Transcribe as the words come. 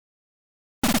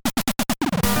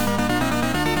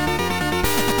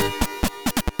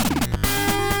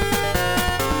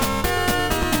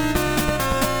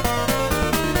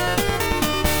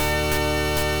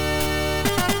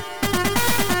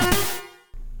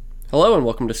Hello and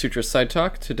welcome to Sutro's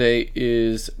Sidetalk. Today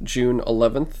is June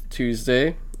 11th,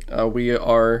 Tuesday. We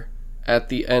are at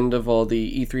the end of all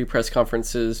the E3 press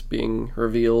conferences being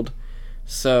revealed.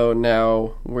 So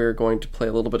now we're going to play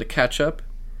a little bit of catch-up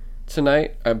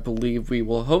tonight. I believe we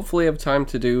will hopefully have time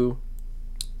to do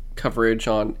coverage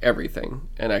on everything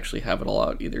and actually have it all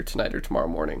out either tonight or tomorrow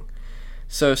morning.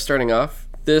 So starting off,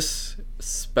 this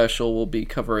special will be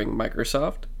covering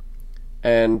Microsoft.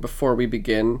 And before we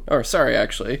begin,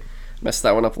 messed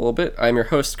that one up a little bit. I'm your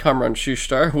host, Kamran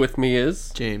Shushtar. With me is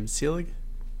James Seelig.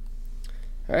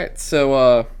 Alright,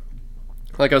 so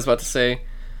like I was about to say,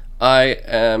 I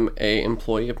am a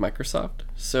employee of Microsoft.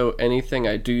 So anything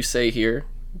I do say here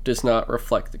does not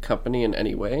reflect the company in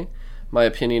any way. My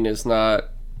opinion is not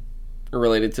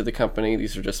related to the company.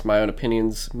 These are just my own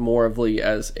opinions, more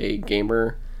as a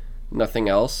gamer, nothing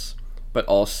else. But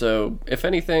also, if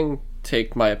anything,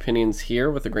 take my opinions here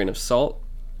with a grain of salt.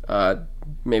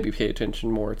 Maybe pay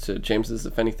attention more to James's,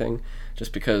 if anything,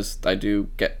 just because I do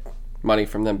get money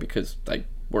from them because I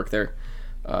work there,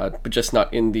 but just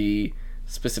not in the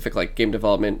specific like game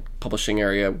development, publishing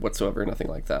area whatsoever, nothing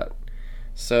like that.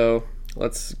 So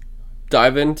let's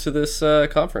dive into this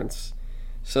conference.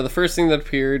 So the first thing that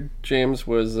appeared, James,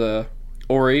 was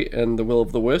Ori and the Will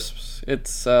of the Wisps.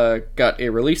 It's got a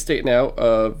release date now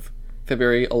of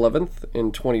February 11th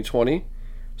in 2020,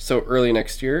 so early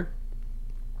next year.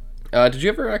 Did you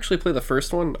ever actually play the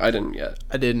first one? I didn't yet.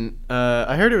 I didn't.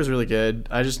 I heard it was really good.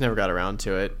 I just never got around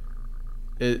to it.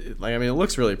 It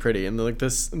looks really pretty, and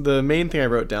the main thing I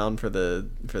wrote down for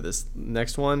this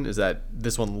next one is that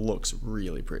this one looks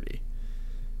really pretty.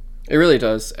 It really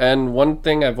does. And one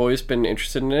thing I've always been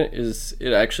interested in it is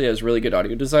it actually has really good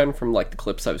audio design from like the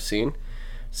clips I've seen.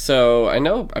 So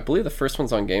I believe the first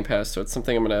one's on Game Pass, so it's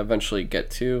something I'm going to eventually get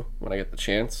to when I get the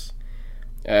chance.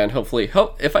 And hopefully,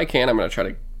 if I can, I'm going to try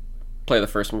to play the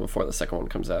first one before the second one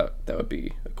comes out. That would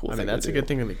be a cool thing. I mean, that's a good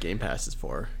thing that the Game Pass is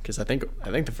for, because I think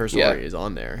the first Ori is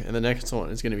on there, and the next one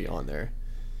is going to be on there.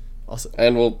 Also,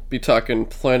 and we'll be talking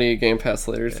plenty of Game Pass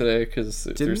later today, because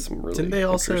there's some really Didn't they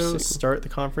also interesting... start the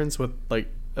conference with like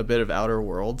a bit of Outer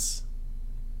Worlds?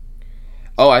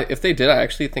 Oh, if they did, I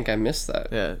actually think I missed that.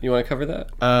 Yeah. You want to cover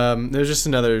that? There's just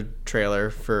another trailer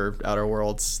for Outer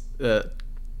Worlds,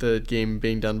 the game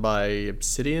being done by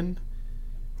Obsidian.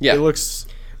 Yeah. It looks...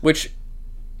 Which...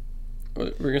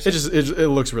 What were you gonna say? It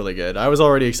looks really good. I was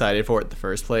already excited for it in the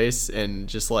first place, and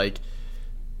just like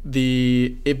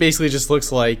it basically just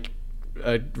looks like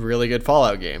a really good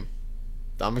Fallout game.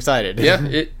 I'm excited. Yeah,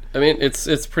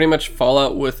 it's pretty much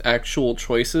Fallout with actual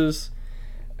choices,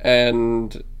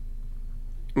 and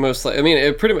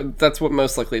that's what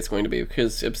most likely it's going to be,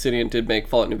 because Obsidian did make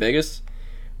Fallout New Vegas,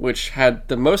 which had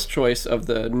the most choice of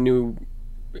the new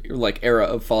like era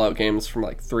of Fallout games from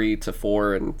like 3 to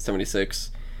 4 and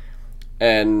 76.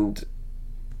 And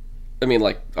I mean,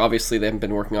 like, obviously they haven't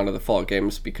been working on the Fallout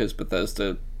games because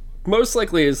Bethesda most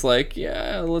likely is like,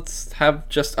 yeah, let's have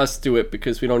just us do it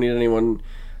because we don't need anyone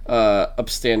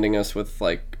upstanding us with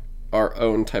like our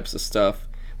own types of stuff,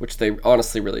 which they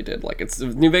honestly really did. Like,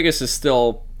 New Vegas is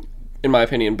still, in my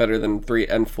opinion, better than 3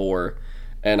 and 4,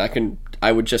 and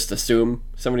I would just assume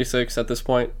 76 at this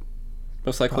point,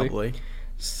 most likely. Probably.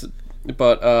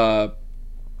 But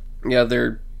yeah,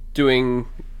 they're doing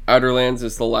Outerlands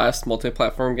is the last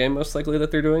multi-platform game most likely that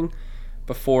they're doing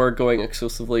before going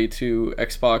exclusively to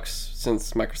Xbox,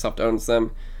 since Microsoft owns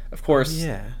them. Of course,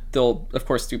 they'll of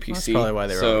course do PC. That's probably why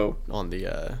they're on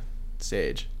the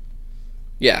stage.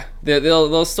 Yeah,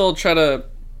 they'll still try to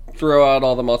throw out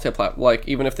all the multi-platform, like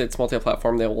even if it's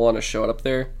multi-platform, they'll want to show it up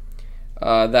there.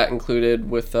 That included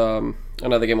with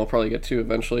another game we'll probably get to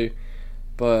eventually.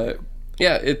 But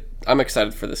yeah, I'm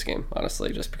excited for this game,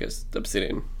 honestly, just because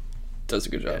Obsidian does a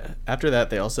good job. Yeah. After that,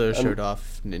 they also showed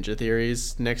off Ninja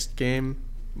Theory's next game,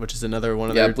 which is another one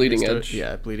of their... Bleeding Edge.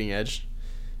 Yeah, Bleeding Edge.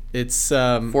 It's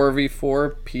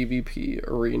 4v4 PvP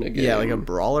arena game. Yeah, like a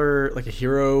brawler, like a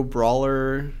hero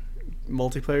brawler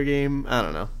multiplayer game. I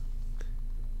don't know.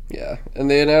 Yeah,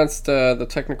 and they announced the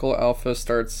technical alpha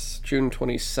starts June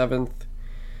 27th.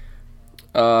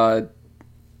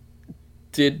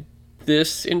 Did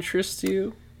this interest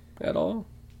you at all?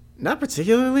 Not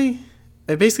particularly.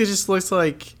 It basically just looks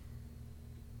like,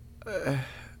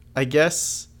 I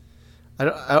guess, I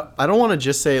don't want to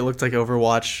just say it looked like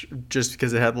Overwatch just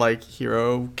because it had like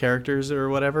hero characters or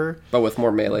whatever. But with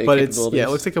more melee capabilities. It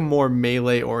looks like a more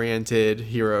melee oriented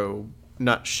hero,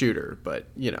 not shooter, but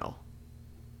you know,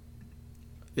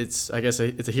 it's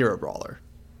a hero brawler.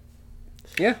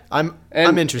 Yeah, I'm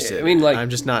interested. I mean, like, I'm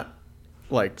just not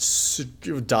like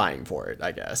dying for it,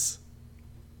 I guess.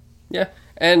 Yeah,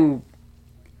 and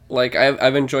like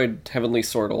I've enjoyed Heavenly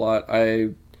Sword a lot.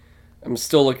 I'm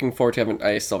still looking forward to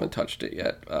I still haven't touched it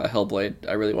yet. Hellblade,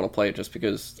 I really want to play it just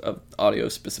because of audio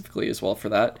specifically as well for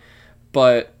that.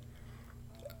 But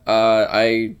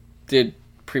I did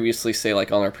previously say,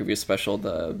 like on our previous special,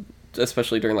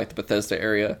 especially during like the Bethesda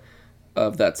area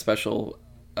of that special,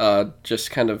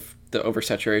 just kind of the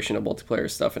oversaturation of multiplayer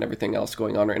stuff and everything else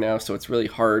going on right now. So it's really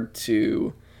hard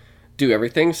to do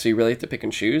everything. So you really have to pick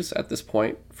and choose at this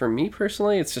point. For me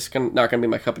personally, it's just not going to be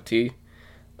my cup of tea.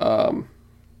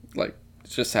 Like it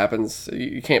just happens.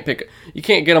 You can't get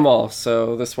them all.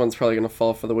 So this one's probably going to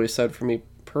fall for the wayside for me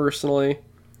personally.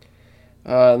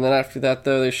 And then after that,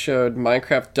 though, they showed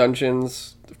Minecraft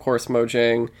Dungeons. Of course,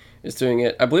 Mojang is doing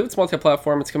it. I believe it's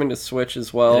multi-platform. It's coming to Switch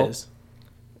as well. It is.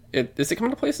 Is it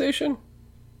coming to PlayStation?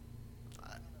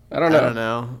 I don't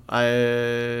know.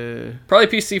 Probably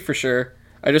PC for sure.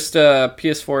 I just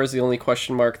PS4 is the only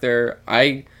question mark there.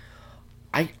 I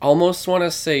almost want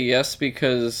to say yes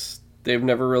because they've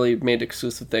never really made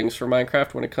exclusive things for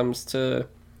Minecraft when it comes to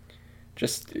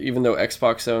just, even though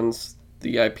Xbox owns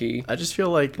the IP. I just feel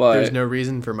like there's no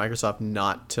reason for Microsoft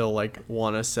not to like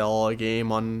want to sell a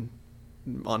game on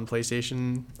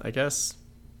PlayStation, I guess.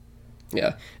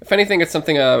 Yeah. If anything, it's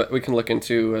something we can look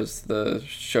into as the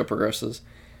show progresses,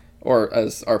 or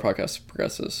as our podcast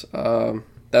progresses.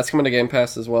 That's coming to Game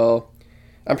Pass as well.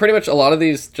 I'm pretty much a lot of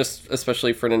these, just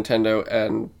especially for Nintendo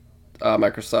and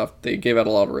Microsoft, they gave out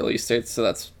a lot of release dates, so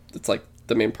it's like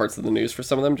the main parts of the news for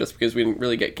some of them, just because we didn't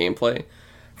really get gameplay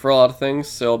for a lot of things.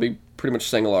 So I'll be pretty much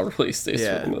saying a lot of release dates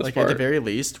for the most like part. at the very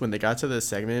least, when they got to the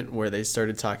segment where they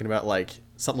started talking about like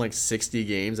something like 60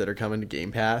 games that are coming to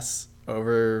Game Pass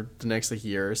over the next like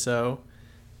year or so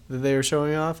that they were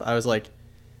showing off, I was like,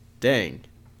 dang,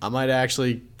 I might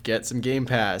actually get some Game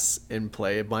Pass and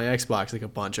play my Xbox like a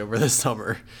bunch over the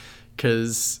summer,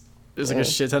 because there's like a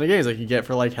shit ton of games I can get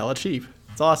for like hella cheap.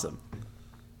 It's awesome.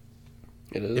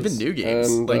 It is. Even new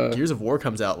games, and, like Gears of War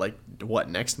comes out like what,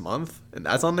 next month, and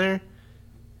that's on there.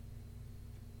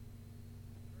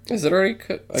 Is it already?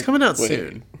 It's coming out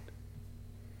soon.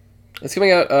 It's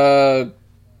coming out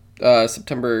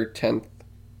September 10th.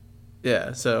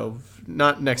 Yeah, so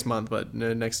not next month, but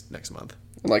next month.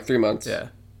 In like 3 months. Yeah.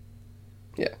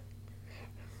 Yeah.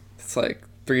 It's like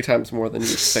 3 times more than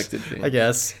you expected. I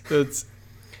guess. It's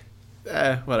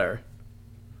whatever.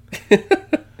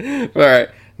 All right.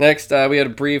 Next, we had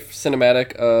a brief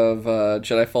cinematic of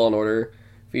Jedi Fallen Order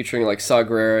featuring like Saw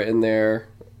Gerrera in there,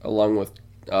 along with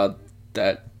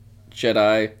that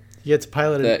Jedi you get to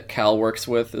pilot that Cal works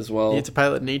with as well. You get to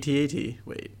pilot an AT-AT.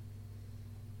 Wait.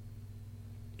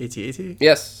 AT-AT?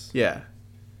 Yes. Yeah.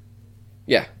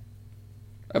 Yeah.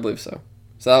 I believe so.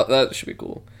 So that should be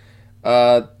cool.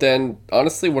 Then,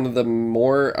 honestly, one of the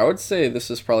more... I would say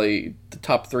this is probably the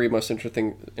top 3 most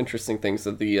interesting things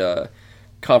of the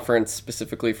conference,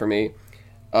 specifically for me.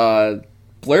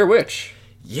 Blair Witch.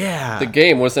 Yeah. The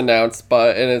game was announced,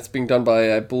 and it's being done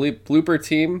by, I believe, Blooper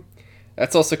Team.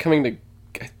 That's also coming to...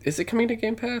 Is it coming to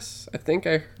Game Pass? I think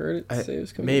I heard it say it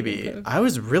was coming to Game Pass. I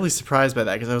was really surprised by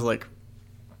that, because I was like,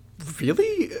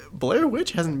 really? Blair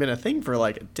Witch hasn't been a thing for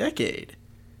like a decade.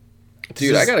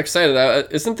 Dude, I got excited.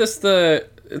 Isn't this the...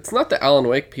 It's not the Alan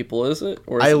Wake people, is it?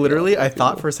 Or is I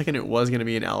thought for a second it was going to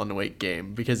be an Alan Wake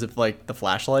game because of like the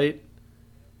flashlight.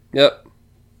 Yep.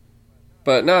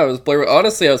 But no, it was Blair Witch.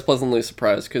 Honestly, I was pleasantly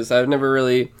surprised because I've never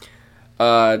really...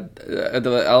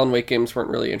 the Alan Wake games weren't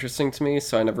really interesting to me,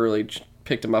 so I never really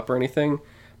picked them up or anything.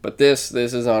 But this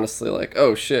is honestly like,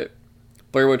 oh shit.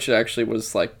 Blair Witch actually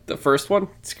was like the first one.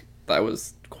 That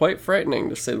was quite frightening,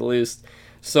 to say the least.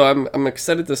 So I'm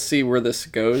excited to see where this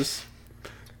goes.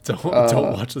 Don't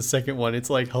watch the second one. It's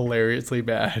like hilariously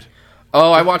bad.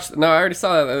 Oh, I watched. No, I already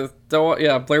saw that.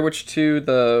 Yeah, Blair Witch 2.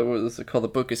 What was it called? The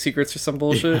Book of Secrets or some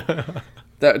bullshit. Yeah.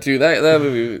 That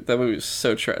movie was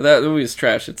so trash. That movie is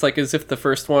trash. It's like as if the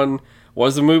first one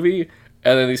was a movie,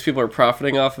 and then these people are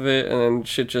profiting off of it, and then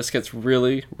shit just gets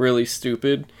really, really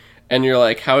stupid. And you're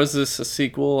like, how is this a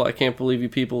sequel? I can't believe you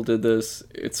people did this.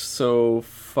 It's so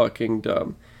fucking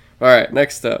dumb. All right,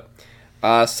 next up.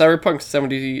 Cyberpunk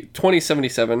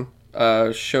 2077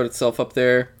 showed itself up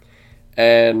there.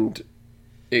 And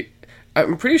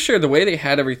I'm pretty sure the way they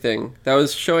had everything, that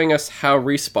was showing us how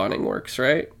respawning works,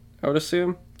 right? I would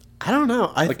assume. I don't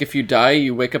know. Like if you die,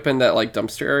 you wake up in that like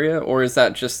dumpster area? Or is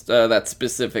that just that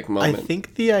specific moment? I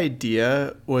think the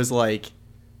idea was like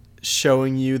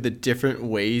showing you the different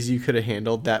ways you could have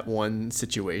handled that one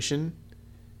situation.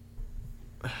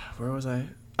 Where was I?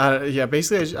 Yeah,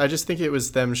 basically, I just think it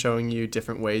was them showing you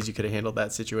different ways you could have handled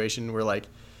that situation. Where, like,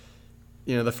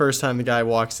 you know, the first time the guy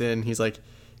walks in, he's like,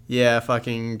 yeah,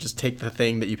 fucking just take the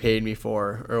thing that you paid me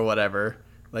for, or whatever.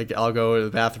 Like, I'll go to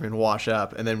the bathroom and wash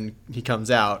up, and then he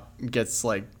comes out and gets,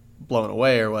 like, blown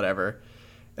away or whatever.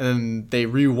 And then they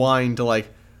rewind to, like,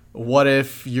 what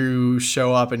if you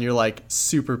show up and you're, like,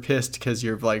 super pissed because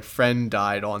your, like, friend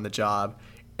died on the job,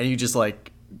 and you just,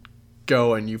 like,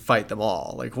 go and you fight them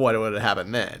all? Like, what would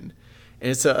happen then?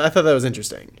 And so I thought that was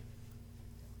interesting.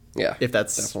 Yeah, if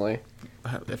that's definitely,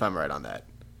 if I'm right on that.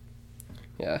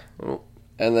 Yeah,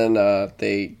 and then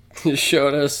they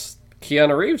showed us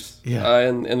Keanu Reeves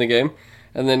in the game,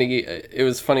 and then it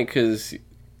was funny because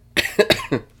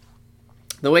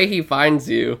the way he finds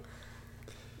you,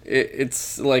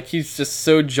 it's like he's just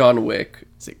so John Wick.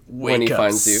 It's like, when he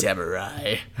finds you,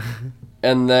 samurai.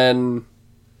 And then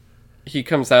he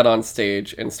comes out on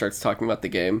stage and starts talking about the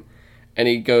game, and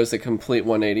he goes a complete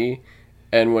 180.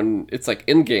 And when it's like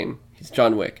in game, he's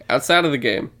John Wick. Outside of the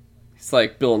game, he's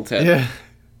like Bill and Ted. Yeah.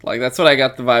 Like, that's what I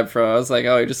got the vibe from. I was like,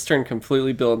 oh, he just turned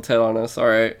completely Bill and Ted on us. All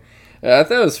right. And I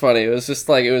thought it was funny. It was just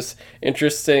like, it was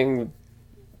interesting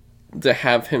to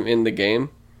have him in the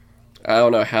game. I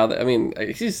don't know how that, I mean,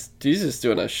 he's just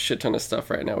doing a shit ton of stuff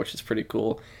right now, which is pretty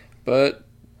cool. But,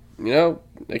 you know,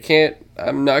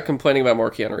 I'm not complaining about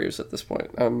more Keanu Reeves at this point.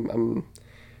 I'm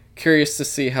curious to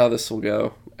see how this will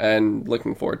go, and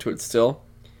looking forward to it still.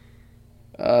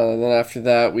 Then after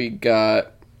that, we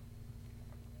got,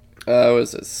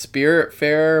 was it Spirit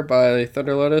Fair by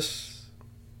Thunder Lotus?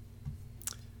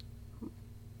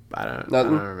 I don't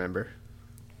remember.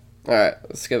 Alright,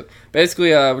 let's skip.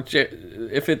 Basically,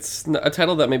 if it's a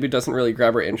title that maybe doesn't really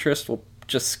grab our interest, we'll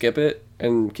just skip it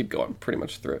and keep going pretty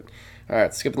much through it.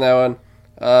 Alright, skipping that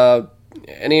one.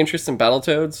 Any interest in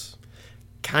Battletoads?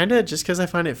 Kinda, just because I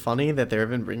find it funny that they're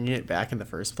even bringing it back in the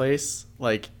first place.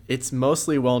 Like, it's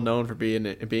mostly well known for being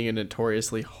a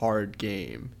notoriously hard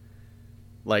game.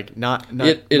 Like, not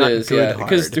it not is, good yeah. hard.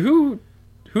 Because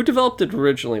who developed it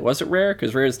originally? Was it Rare?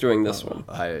 Because Rare's doing this one.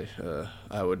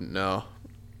 I wouldn't know.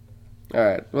 All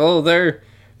right. Well, they're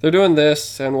doing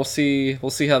this, and we'll see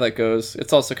how that goes.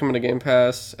 It's also coming to Game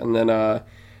Pass, and then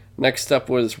next up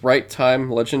was Right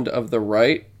Time: Legend of the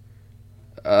Right.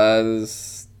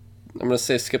 I'm gonna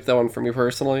say skip that one for me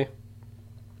personally.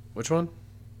 Which one?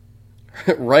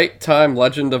 Right Time: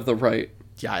 Legend of the Right.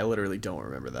 Yeah, I literally don't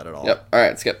remember that at all. Yep. All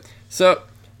right, skip. So,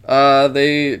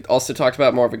 they also talked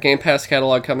about more of a Game Pass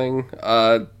catalog coming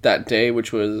that day,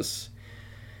 which was.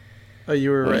 Oh, you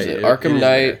were right. Arkham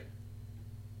Knight.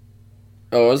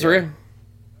 Oh, it was Rare?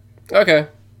 Okay.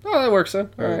 Oh, that works then.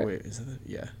 All right. Wait, is that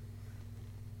yeah.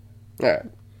 All right.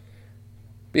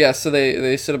 But yeah, so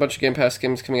they said a bunch of Game Pass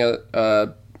games coming out.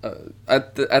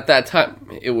 At that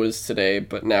time, it was today,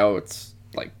 but now it's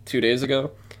like 2 days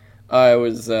ago. It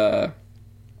was Arkham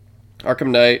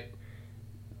Knight,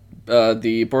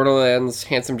 the Borderlands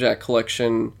Handsome Jack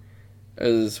Collection,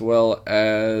 as well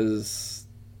as...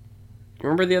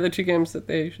 Remember the other two games that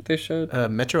they showed?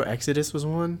 Metro Exodus was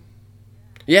one.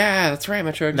 Yeah, that's right,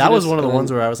 Metro Exodus. That was one of the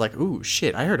ones where I was like, "Ooh,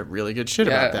 shit! I heard a really good shit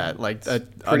about that." Like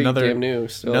another damn new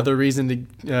still. Another reason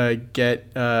to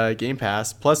get Game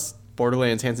Pass plus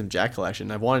Borderlands Handsome Jack Collection.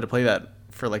 I've wanted to play that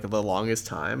for like the longest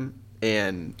time,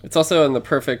 and it's also in the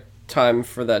perfect time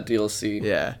for that DLC.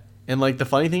 Yeah, and like the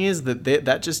funny thing is that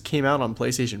that just came out on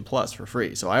PlayStation Plus for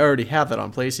free, so I already have that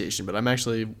on PlayStation. But I'm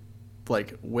actually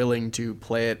like willing to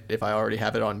play it if I already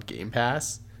have it on Game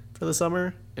Pass for the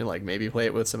summer, and like maybe play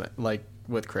it with some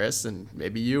with Chris and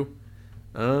maybe you.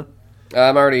 I'm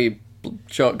already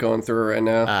going through it right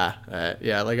now.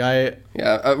 Yeah, like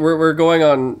we're going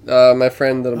on. My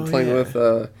friend that I'm playing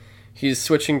with, he's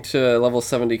switching to level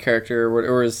 70 character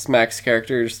or his max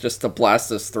characters just to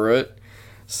blast us through it.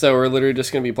 So we're literally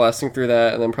just gonna be blasting through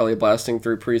that and then probably blasting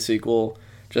through pre-sequel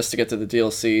just to get to the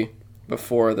DLC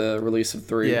before the release of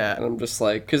 3. Yeah, and I'm just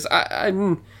like, because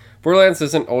Borderlands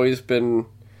hasn't always been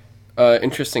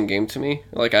interesting game to me.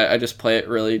 Like I just play it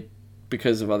really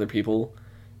because of other people.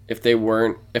 If I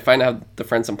didn't have the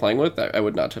friends I'm playing with, I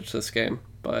would not touch this game.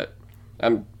 But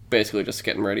I'm basically just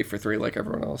getting ready for 3 like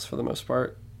everyone else for the most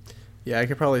part. Yeah, I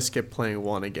could probably skip playing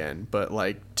 1 again, but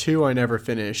like 2 I never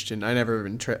finished, and I never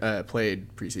even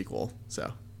played pre-sequel.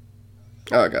 So.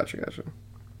 Oh, gotcha.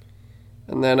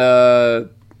 And then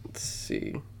let's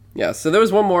see. Yeah, so there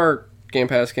was one more Game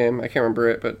Pass game. I can't remember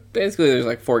it, but basically there's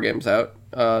like 4 games out.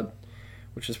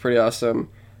 Which is pretty awesome.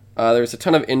 There's a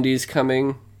ton of indies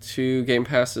coming to Game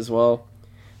Pass as well.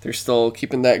 They're still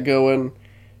keeping that going.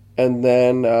 And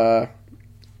then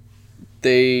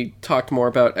they talked more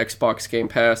about Xbox Game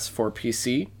Pass for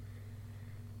PC,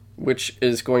 which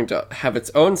is going to have its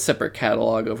own separate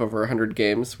catalog of over 100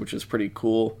 games, which is pretty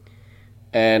cool.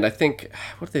 And I think,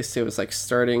 what did they say? It was like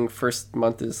starting first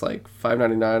month is like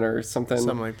 $5.99 or something.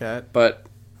 Something like that. But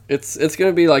It's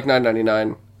gonna be like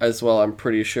 $9.99 as well. I'm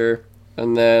pretty sure.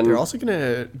 And then They're also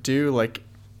gonna do like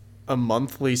a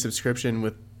monthly subscription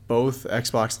with both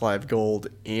Xbox Live Gold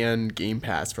and Game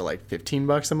Pass for like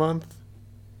 $15 a month.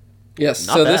 yes.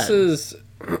 Not So bad. this is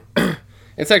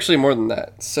it's actually more than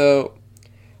that. So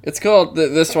it's called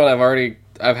this one.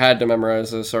 I've had to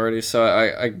memorize this already, so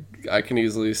I can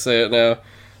easily say it now.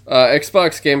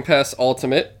 Xbox Game Pass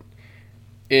Ultimate.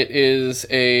 It's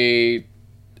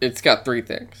got three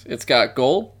things. It's got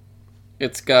Gold,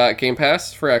 it's got Game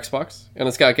Pass for Xbox, and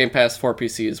it's got Game Pass for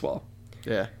PC as well.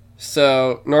 Yeah.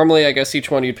 So normally, I guess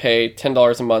each one you'd pay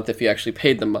 $10 a month if you actually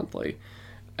paid them monthly.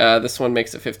 This one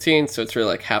makes it 15, so it's really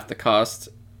like half the cost,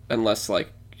 unless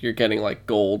like you're getting like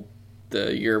Gold,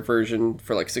 the year version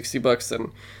for like $60,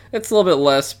 and it's a little bit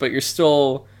less, but you're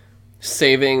still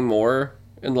saving more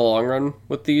in the long run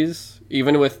with these.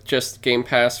 Even with just Game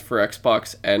Pass for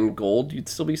Xbox and Gold, you'd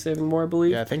still be saving more, I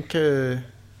believe. Yeah, I think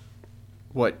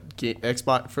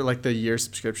Xbox for like the year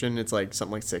subscription, it's like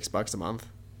something like $6 a month.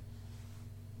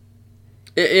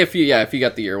 If you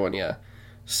got the year one, yeah.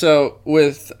 So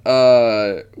with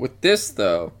this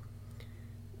though,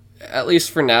 at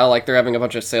least for now, like they're having a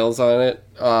bunch of sales on it.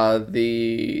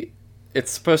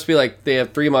 It's supposed to be like they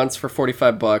have 3 months for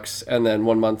 $45 and then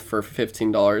 1 month for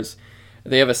 $15.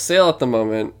 They have a sale at the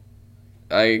moment.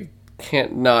 I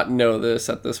can't not know this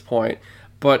at this point,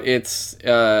 but it's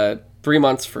 3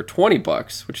 months for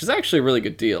 $20, which is actually a really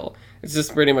good deal. It's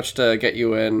just pretty much to get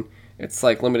you in. It's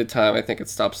like limited time. I think it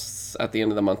stops at the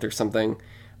end of the month or something.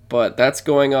 But that's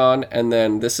going on, and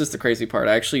then this is the crazy part.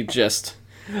 I actually just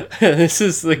this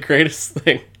is the greatest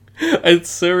thing. It's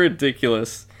so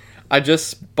ridiculous. I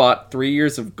just bought 3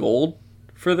 years of Gold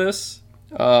for this.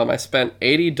 I spent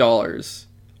 $80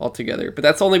 altogether, but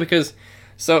that's only because.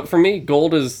 So for me,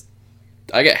 Gold is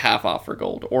I get half off for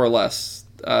Gold or less,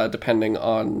 depending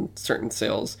on certain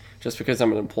sales, just because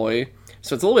I'm an employee.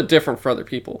 So it's a little bit different for other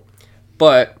people.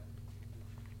 But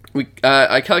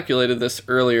I calculated this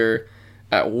earlier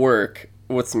at work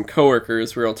with some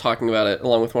coworkers. We were all talking about it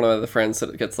along with one of the friends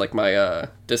that gets like my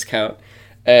discount.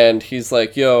 And he's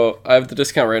like, yo, I have the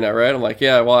discount right now, right? I'm like,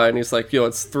 yeah, why? And he's like, yo,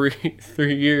 it's three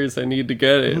years. I need to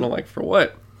get it. And I'm like, for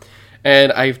what?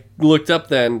 And I looked up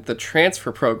then the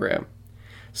transfer program.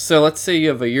 So let's say you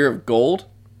have a year of Gold,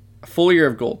 a full year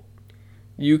of Gold.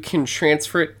 You can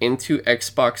transfer it into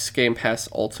Xbox Game Pass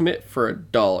Ultimate for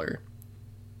 $1.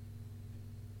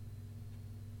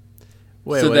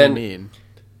 Wait, So what then- do you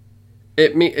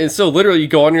mean? So literally you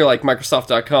go on your like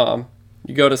Microsoft.com,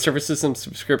 you go to services and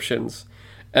subscriptions,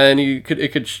 and it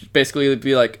could basically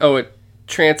be like, oh, it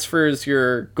transfers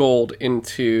your Gold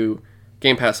into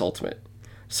Game Pass Ultimate.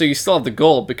 So you still have the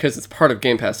Gold because it's part of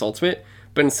Game Pass Ultimate,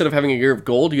 but instead of having a year of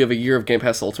Gold, you have a year of Game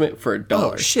Pass Ultimate for $1.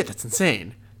 Oh shit, that's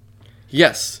insane.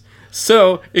 Yes.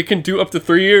 So it can do up to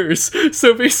 3 years.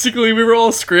 So basically we were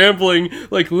all scrambling,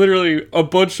 like literally a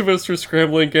bunch of us were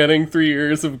scrambling getting 3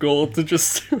 years of Gold to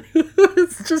just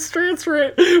just transfer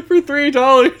it for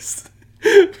 $3.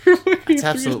 It's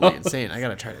absolutely insane. I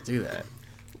gotta try to do that.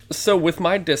 So with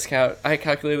my discount, I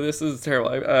calculated this is terrible.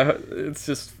 It's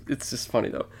just funny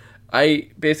though. I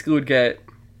basically would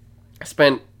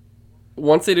spend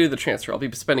once they do the transfer, I'll be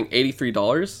spending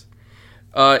 $83.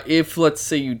 If let's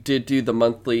say you did do the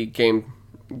monthly game,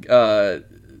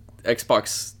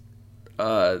 Xbox,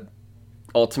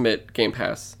 Ultimate Game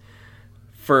Pass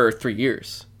for 3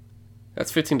 years,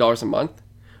 that's $15 a month.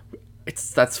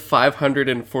 That's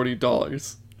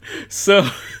 $540. So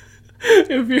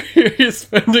if you're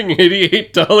spending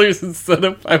 $88 instead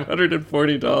of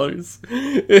 $540,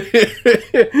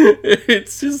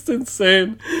 it's just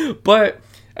insane. But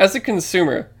as a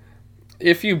consumer,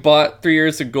 if you bought 3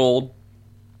 years of Gold,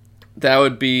 that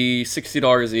would be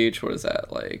 $60 each. What is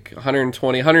that? Like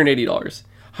 $120, $180.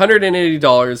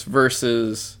 $180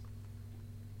 versus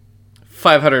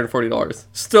 $540.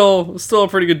 Still a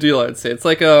pretty good deal, I'd say. It's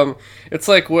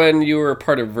like when you were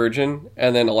part of Virgin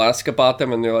and then Alaska bought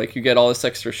them and they're like, you get all this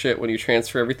extra shit when you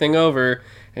transfer everything over,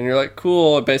 and you're like,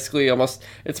 cool. Basically,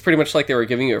 it's pretty much like they were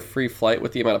giving you a free flight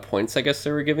with the amount of points I guess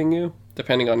they were giving you,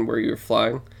 depending on where you were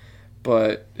flying.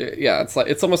 But yeah,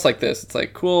 it's almost like this. It's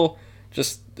like cool,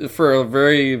 just for a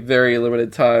very, very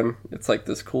limited time. It's like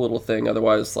this cool little thing.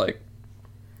 Otherwise, like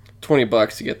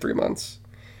 $20, you get 3 months.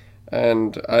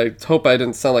 And I hope I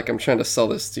didn't sound like I'm trying to sell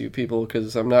this to you people,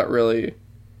 because I'm not really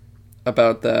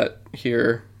about that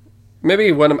here.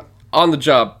 Maybe when I'm on the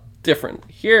job, different.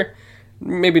 Here,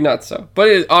 maybe not so.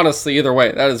 But honestly, either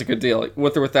way, that is a good deal. Like,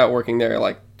 with or without working there,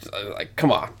 like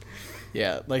come on.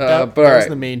 Yeah, like that but was alright.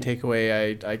 the main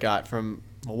takeaway I got from,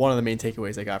 well, one of the main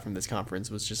takeaways I got from this conference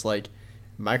was just like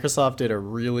Microsoft did a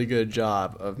really good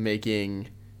job of making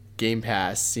Game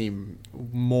Pass seem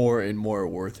more and more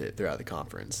worth it throughout the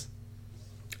conference.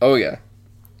 Oh yeah.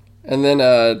 And then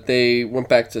they went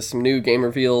back to some new game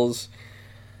reveals.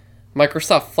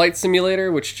 Microsoft Flight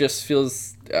Simulator, which just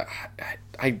feels...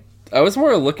 I was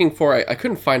more looking for... I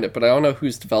couldn't find it, but I don't know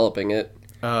who's developing it.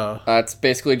 Oh. It's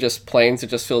basically just planes.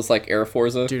 It just feels like Air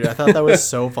Forza. Dude, I thought that was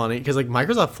so funny. Because like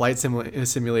Microsoft Flight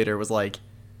Simulator was like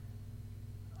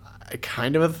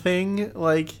kind of a thing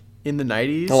like in the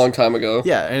 90s. A long time ago.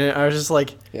 Yeah, and I was just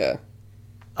like... Yeah.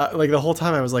 Like the whole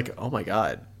time I was like, oh my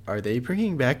god, are they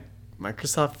bringing back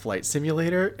Microsoft Flight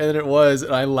Simulator? And then it was,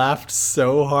 and I laughed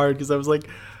so hard because I was like...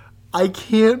 I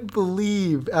can't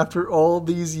believe after all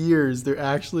these years they're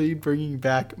actually bringing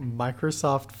back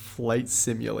Microsoft Flight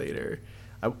Simulator.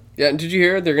 Yeah, and did you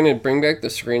hear they're going to bring back the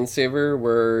screensaver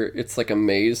where it's like a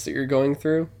maze that you're going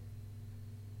through?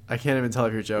 I can't even tell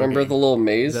if you're joking. Remember the little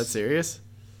maze? Is that serious?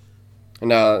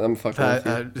 No, I'm fucking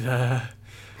with you.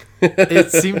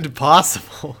 It seemed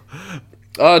possible.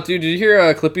 Oh, dude, did you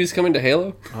hear Clippy's coming to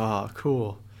Halo? Oh,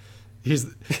 cool. He's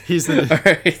the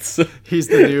Alright, so he's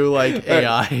the new like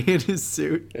AI in his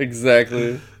suit.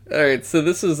 Exactly. Alright, so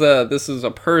this is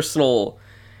a personal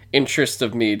interest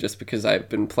of me just because I've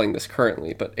been playing this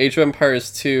currently, but Age of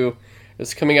Empires 2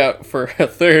 is coming out for a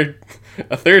third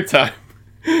time.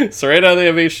 So right now they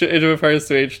have Age of Empires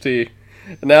 2 HD.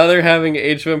 Now they're having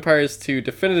Age of Empires 2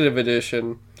 Definitive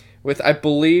Edition with, I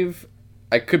believe,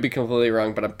 I could be completely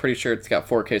wrong, but I'm pretty sure it's got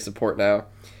 4K support now.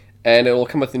 And it will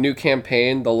come with a new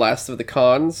campaign, The Last of the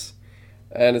Khans.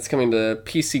 And it's coming to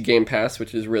PC Game Pass,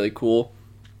 which is really cool.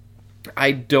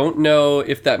 I don't know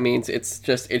if that means it's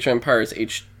just Age of Empires 2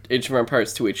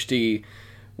 HD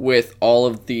with all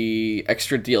of the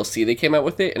extra DLC they came out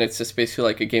with it, and it's just basically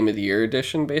like a Game of the Year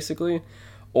edition, basically.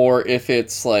 Or if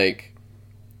it's like,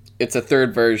 it's a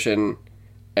third version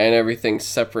and everything's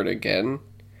separate again.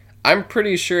 I'm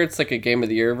pretty sure it's like a Game of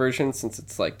the Year version since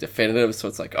it's like definitive, so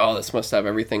it's like, oh, this must have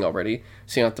everything already,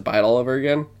 so you don't have to buy it all over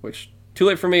again, which, too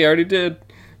late for me, I already did.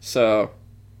 So,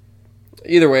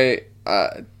 either way,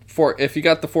 if you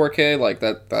got the 4K, like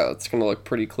that's going to look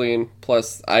pretty clean.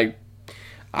 Plus, I'm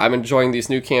enjoying these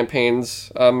new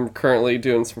campaigns. I'm currently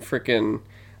doing some freaking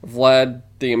Vlad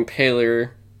the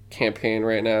Impaler campaign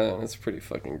right now, and it's pretty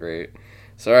fucking great.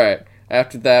 So, alright,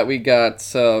 after that, we got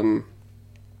some...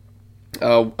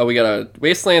 we got a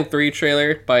Wasteland 3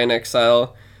 trailer by An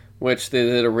Exile, which they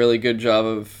did a really good job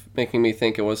of making me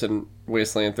think it wasn't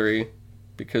Wasteland 3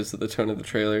 because of the tone of the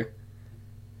trailer.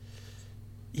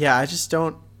 Yeah,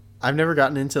 I've never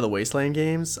gotten into the Wasteland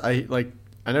games. I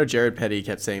know Jared Petty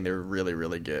kept saying they were really,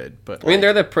 really good, but I mean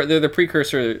they're the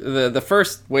precursor. The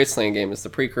first Wasteland game is the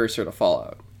precursor to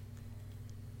Fallout,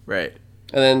 right?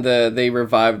 And then they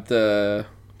revived the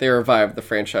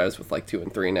franchise with like 2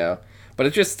 and 3 now. But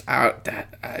it just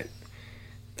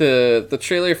the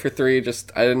trailer for 3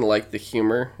 just I didn't like the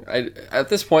humor. At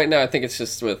this point now I think it's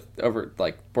just with over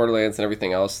like Borderlands and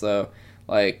everything else though.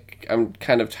 Like I'm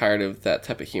kind of tired of that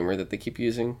type of humor that they keep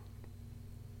using.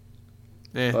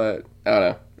 But I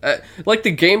don't know. Like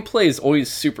the gameplay is always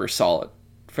super solid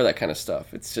for that kind of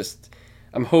stuff. It's just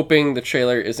I'm hoping the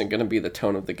trailer isn't going to be the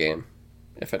tone of the game,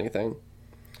 if anything.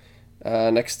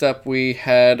 Next up we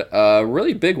had a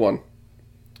really big one.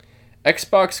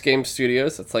 Xbox Game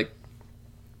Studios, that's like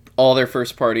all their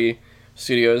first party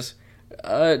studios,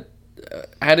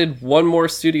 added one more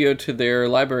studio to their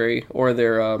library, or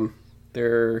their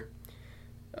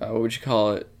what would you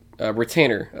call it,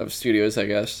 retainer of studios, I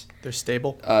guess. They're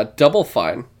stable. Double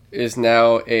Fine is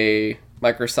now a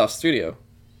Microsoft studio,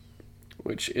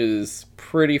 which is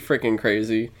pretty freaking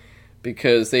crazy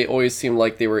because they always seemed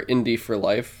like they were indie for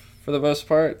life for the most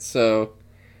part, so...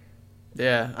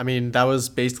 Yeah, I mean, that was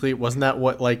basically... Wasn't that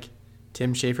what, like,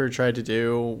 Tim Schafer tried to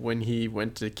do when he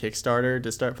went to Kickstarter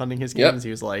to start funding his games? Yep. He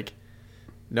was like,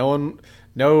 no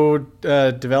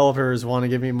developers want to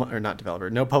give me... Or not developer.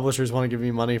 No publishers want to give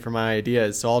me money for my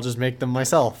ideas, so I'll just make them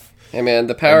myself. Hey, man,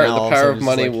 the power of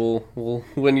money will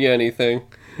win you anything.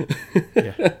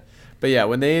 Yeah. But yeah,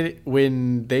 when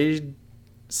they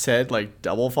said, like,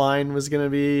 Double Fine was going to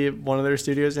be one of their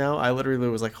studios now, I literally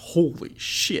was like, holy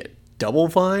shit, Double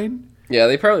Fine? Yeah,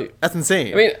 they probably... That's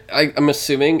insane. I mean, I'm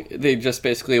assuming they just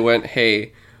basically went,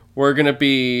 hey, we're going to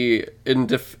be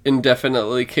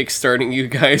indefinitely kickstarting you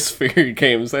guys for your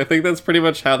games. I think that's pretty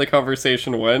much how the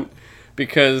conversation went,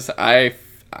 because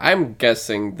I'm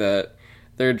guessing that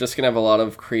they're just going to have a lot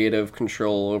of creative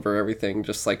control over everything,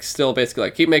 just like still basically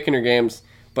like keep making your games,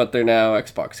 but they're now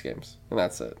Xbox games, and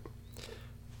that's it.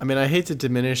 I mean, I hate to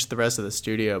diminish the rest of the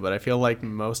studio, but I feel like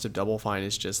most of Double Fine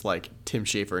is just like Tim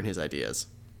Schafer and his ideas.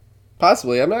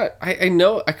 Possibly. I'm not... I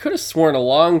know... I could have sworn a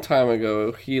long time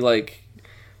ago he, like,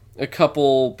 a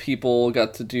couple people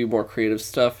got to do more creative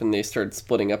stuff, and they started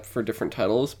splitting up for different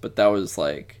titles. But that was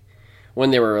like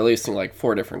when they were releasing like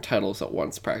 4 different titles at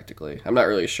once, practically. I'm not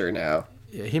really sure now.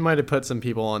 Yeah, he might have put some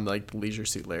people on like Leisure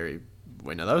Suit Larry.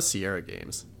 Wait, no, that was Sierra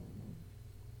Games.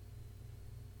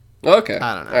 Okay.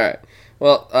 I don't know. All right.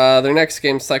 Well, their next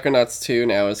game, Psychonauts 2,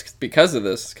 now is because of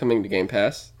this coming to Game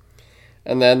Pass.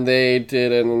 And then they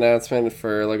did an announcement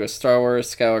for Lego Star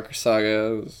Wars Skywalker Saga.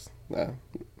 It was,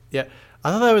 Yeah,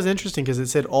 I thought that was interesting because it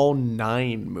said all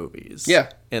 9 movies.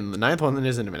 Yeah. And the 9th one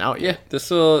isn't even out yeah, yet.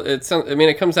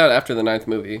 it comes out after the 9th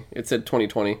movie. It said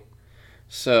 2020.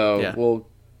 So Yeah.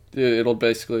 it'll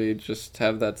basically just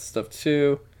have that stuff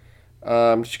too.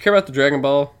 Did you care about the Dragon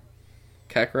Ball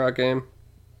Kakarot game?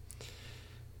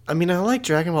 I mean, I like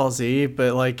Dragon Ball Z,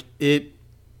 but like it,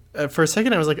 for a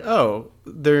second I was like, oh,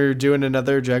 they're doing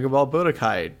another Dragon Ball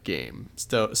Budokai game.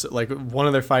 So like one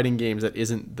of their fighting games that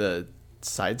isn't the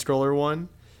side-scroller one.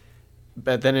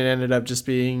 But then it ended up just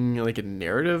being like a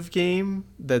narrative game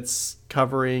that's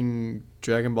covering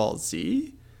Dragon Ball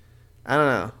Z. I don't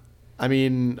know. I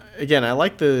mean, again, I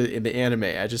like the anime.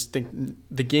 I just think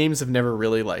the games have never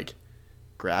really like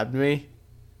grabbed me.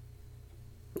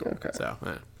 Okay. So,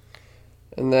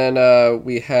 And then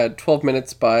we had 12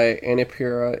 Minutes by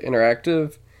Annapurna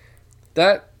Interactive.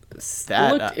 That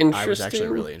looked interesting. I was actually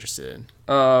really interested in.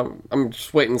 I'm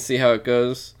just waiting to see how it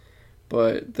goes.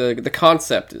 But the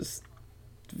concept is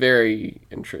very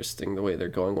interesting, the way they're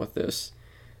going with this.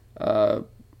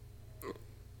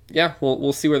 Yeah,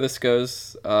 we'll see where this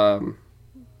goes.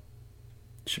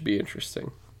 Should be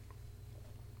interesting.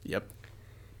 Yep.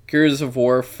 Gears of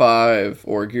War 5,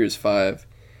 or Gears 5.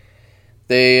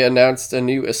 They announced a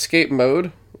new escape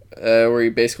mode where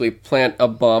you basically plant a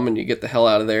bomb and you get the hell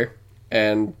out of there.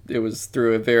 And it was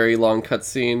through a very long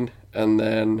cutscene. And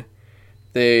then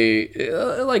they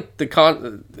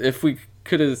if we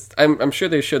could have, I'm sure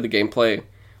they showed the gameplay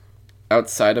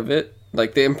outside of it.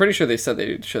 I'm pretty sure they said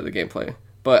they'd show the gameplay.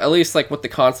 But at least like what the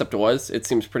concept was, it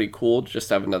seems pretty cool just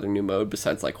to have another new mode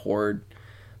besides like Horde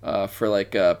for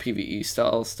like PvE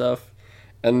style stuff.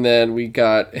 And then we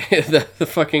got the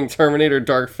fucking Terminator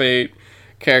Dark Fate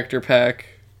character pack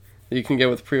that you can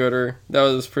get with pre-order. That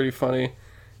was pretty funny.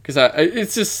 Because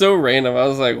it's just so random. I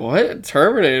was like, what?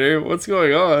 Terminator? What's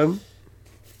going on?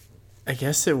 I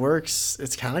guess it works.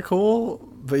 It's kind of cool.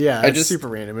 But yeah, it's super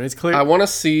random. And it's clear. I want to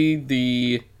see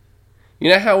the... You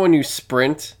know how when you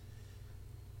sprint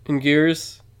in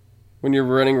Gears? When you're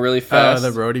running really fast? The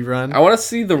roadie run? I want to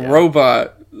see the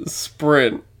robot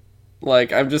sprint.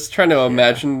 Like, I'm just trying to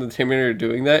imagine the Terminator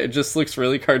doing that. It just looks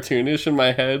really cartoonish in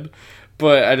my head.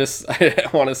 But I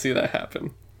want to see that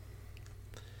happen.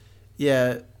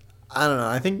 Yeah, I don't know.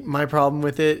 I think my problem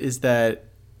with it is that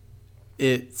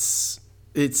it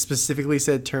specifically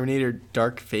said Terminator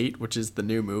Dark Fate, which is the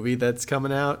new movie that's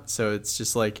coming out. So it's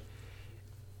just like,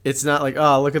 it's not like,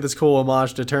 oh, look at this cool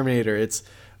homage to Terminator. It's,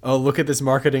 oh, look at this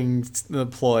marketing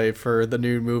ploy for the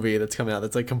new movie that's coming out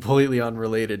that's like completely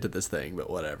unrelated to this thing, but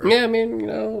whatever. Yeah, I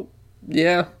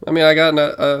mean, I got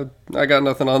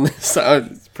nothing on this.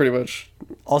 It's pretty much.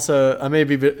 Also, I may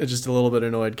be just a little bit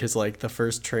annoyed because like the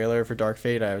first trailer for Dark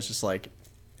Fate, I was just like,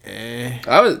 eh.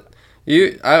 I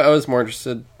was more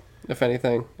interested, if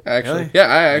anything. Actually, really? Yeah,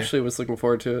 I actually was looking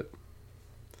forward to it.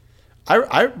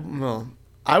 I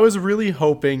was really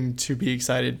hoping to be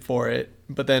excited for it,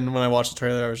 but then when I watched the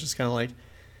trailer, I was just kind of like,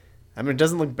 I mean, it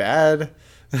doesn't look bad.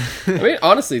 I mean,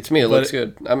 honestly, to me, it looks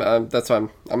good. That's why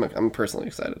I'm personally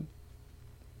excited.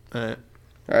 All right.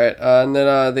 All right, and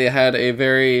then they had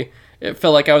it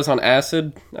felt like I was on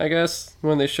acid, I guess,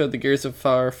 when they showed the Gears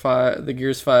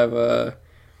 5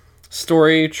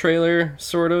 story trailer,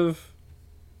 sort of,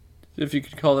 if you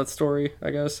could call that story.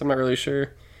 I guess I'm not really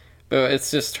sure, but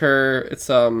it's just her. It's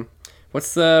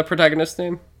what's the protagonist's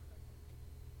name?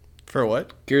 For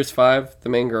what? Gears 5, the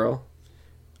main girl.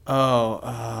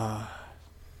 Oh,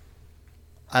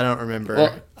 I don't remember.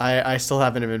 Well, I still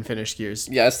haven't even finished Gears.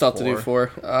 Yeah, I still have to do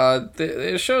 4.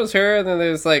 It shows her, and then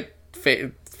there's like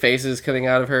faces coming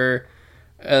out of her,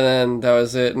 and then that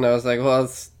was it. And I was like, well,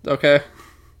 that's okay.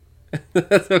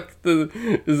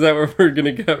 Is that what we're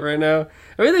gonna get right now?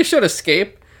 I mean, they showed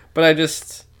Escape, but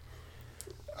besides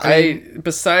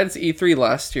E3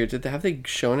 last year, have they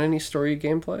shown any story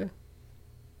gameplay?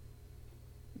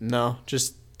 No,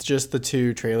 just the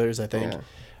 2 trailers, I think. Yeah.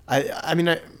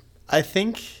 I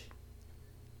think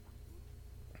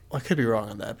I could be wrong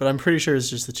on that, but I'm pretty sure it's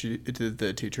just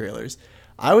the 2 trailers.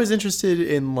 I was interested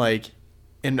in I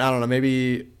don't know,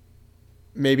 maybe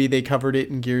they covered it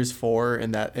in Gears 4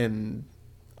 and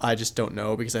I just don't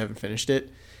know because I haven't finished it.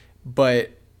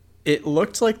 But it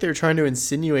looked like they're trying to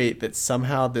insinuate that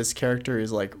somehow this character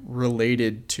is like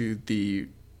related to the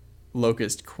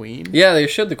Locust Queen. Yeah, they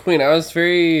showed the queen. I was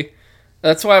very.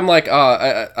 That's why I'm like,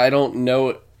 I don't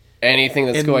know anything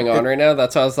that's going on right now.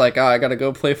 That's why I was like, I gotta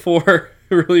go play 4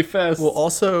 really fast. Well,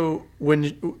 also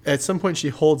when at some point she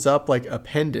holds up like a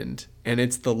pendant and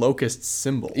it's the locust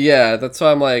symbol. Yeah, that's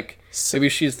why I'm like, maybe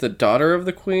she's the daughter of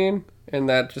the queen, and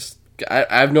that just I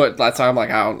have no. That's why I'm like,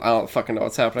 I don't fucking know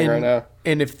what's happening right now.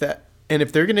 And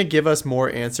if they're gonna give us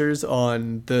more answers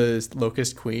on the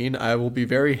Locust Queen, I will be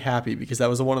very happy because that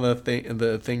was one of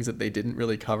the things that they didn't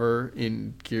really cover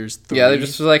in Gears 3. Yeah, they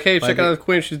just was like, hey, check out the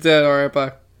queen. She's dead. All right,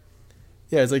 bye.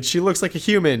 Yeah, it's like she looks like a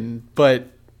human, but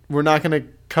we're not gonna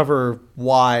cover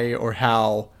why or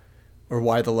how or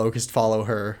why the Locust follow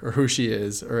her or who she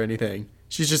is or anything.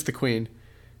 She's just the queen.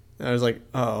 And I was like,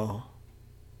 oh,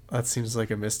 that seems like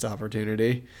a missed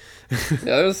opportunity.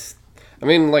 Yeah, it was. I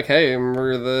mean, like, hey,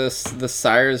 remember the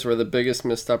sires were the biggest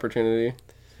missed opportunity.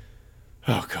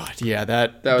 Oh god, yeah,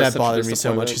 that bothered me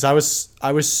so much because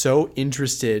I was so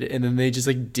interested, and then they just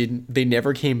like they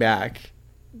never came back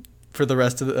for the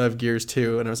rest of Gears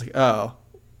 2, and I was like, oh,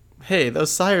 hey, those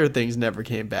sire things never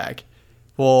came back.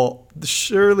 Well,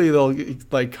 surely they'll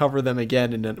like cover them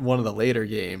again in one of the later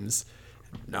games.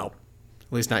 Nope,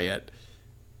 at least not yet.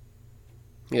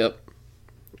 Yep.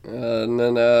 And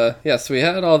then, so we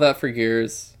had all that for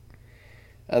Gears.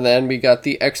 And then we got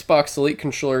the Xbox Elite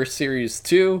Controller Series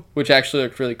 2, which actually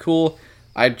looked really cool.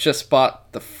 I just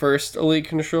bought the first Elite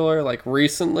Controller, like,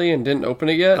 recently and didn't open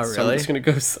it yet. Oh, really? So I'm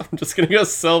just gonna go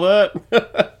sell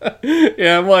that.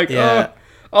 Yeah, I'm like, oh,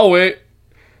 I'll wait.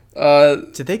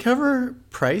 Did they cover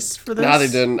price for this? No, they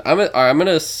didn't. I'm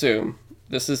gonna assume.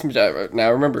 This is...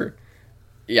 Now, remember...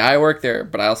 Yeah, I work there,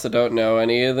 but I also don't know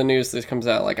any of the news that comes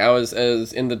out. Like, I was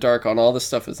as in the dark on all this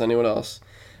stuff as anyone else.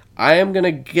 I am going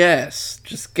to guess,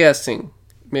 just guessing,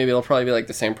 maybe it'll probably be like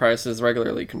the same price as regular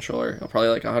Elite Controller. It'll probably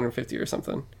like 150 or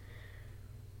something.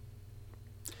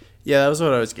 Yeah, that was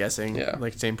what I was guessing. Yeah.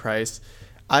 Like, same price.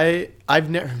 I've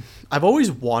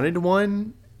always wanted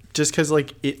one just because,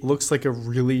 like, it looks like a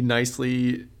really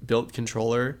nicely built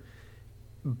controller.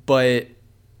 But...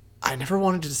 I never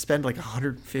wanted to spend like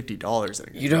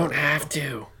 $150. You don't have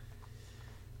to.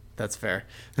 That's fair.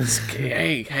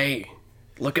 Hey,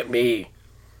 look at me.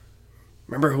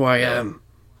 Remember who I am.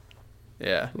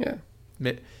 Yeah. Yeah.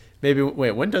 Maybe.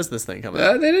 Wait, when does this thing come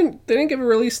out? They didn't give a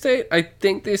release date. I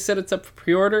think they said it's up for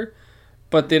pre-order,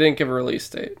 but they didn't give a release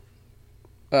date.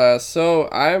 So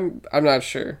I'm not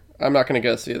sure. I'm not gonna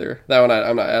guess either. That one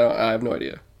I have no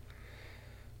idea.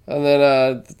 And then,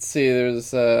 let's see,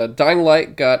 there's, Dying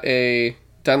Light 2, got a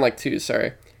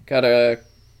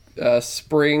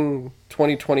spring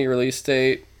 2020 release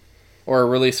date, or a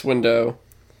release window.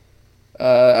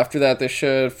 After that, they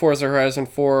showed Forza Horizon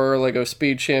 4 Lego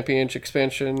Speed Championship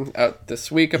expansion out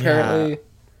this week, apparently. Yeah.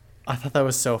 I thought that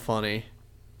was so funny.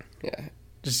 Yeah.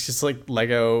 Just like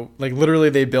Lego, like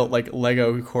literally they built like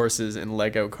Lego courses and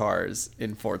Lego cars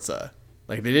in Forza.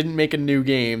 Like, they didn't make a new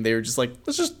game. They were just like,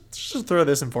 let's just throw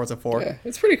this in Forza 4. Yeah,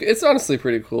 it's honestly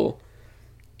pretty cool.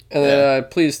 And then,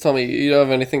 please tell me, you don't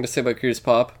have anything to say about Gears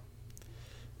Pop?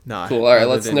 Nah. Cool, alright,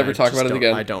 let's never talk about it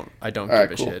again. I don't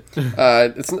give a shit.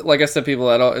 It's, like I said, people,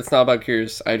 it's not about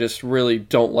Gears. I just really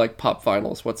don't like Pop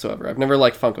Finals whatsoever. I've never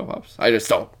liked Funko Pops. I just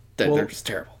don't. They're just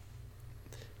terrible.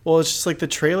 Well, it's just like the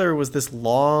trailer was this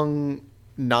long,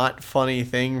 not funny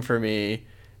thing for me.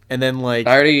 And then, like,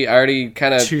 I already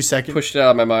kind of 2 seconds pushed it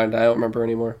out of my mind. I don't remember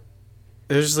anymore.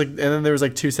 It was just like, and then there was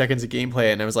like 2 seconds of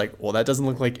gameplay, and I was like, well, that doesn't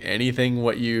look like anything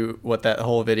what that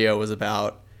whole video was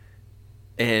about,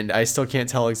 and I still can't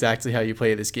tell exactly how you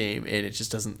play this game, and it just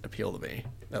doesn't appeal to me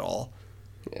at all.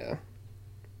 Yeah.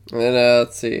 And then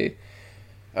let's see.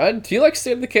 Do you like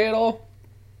State of Decay at all?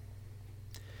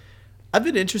 I've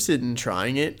been interested in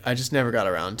trying it. I just never got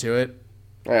around to it.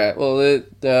 All right. Well,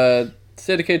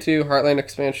 State of Decay 2 Heartland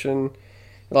expansion.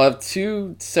 It'll have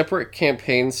 2 separate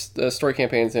campaigns, story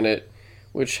campaigns in it,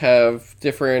 which have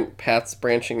different paths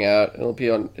branching out.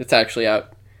 It's actually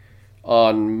out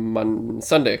on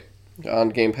Sunday on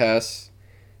Game Pass,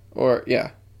 that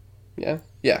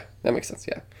makes sense.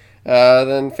 Yeah.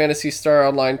 Then Phantasy Star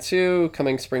Online 2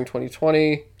 coming spring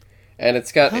 2020, and I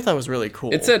thought that was really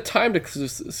cool. It's a timed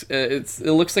exclusive. It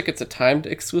looks like it's a timed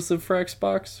exclusive for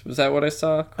Xbox. Was that what I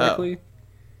saw correctly?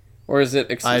 Or is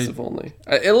it exclusive only?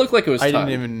 It looked like it was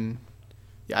timed.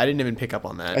 I didn't even pick up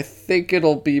on that. I think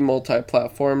it'll be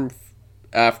multi-platform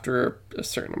after a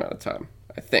certain amount of time.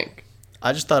 I think.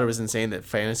 I just thought it was insane that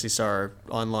Phantasy Star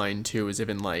Online 2 is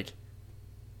even, like,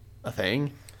 a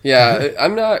thing. Yeah,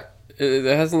 I'm not... It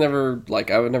hasn't never...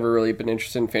 Like, I've never really been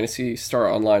interested in Phantasy Star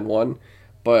Online 1,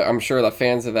 But I'm sure the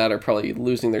fans of that are probably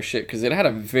losing their shit because it had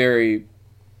a very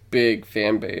big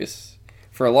fan base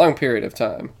for a long period of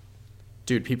time.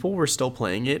 Dude, people were still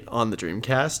playing it on the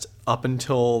Dreamcast up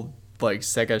until like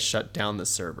Sega shut down the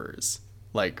servers,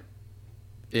 like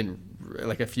in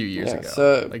like a few years ago.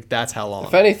 So like that's how long.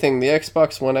 If anything, the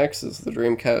Xbox One X is the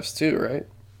Dreamcast too, right?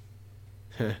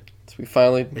 So we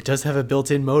finally. It does have a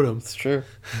built-in modem. It's true.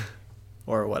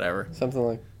 Or whatever. Something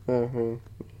like. Okay.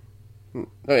 All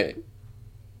right.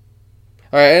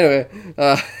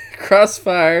 Anyway,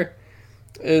 Crossfire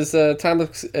is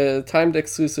timed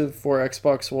exclusive for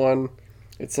Xbox One.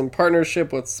 It's in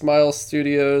partnership with Smile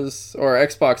Studios, or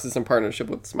Xbox is in partnership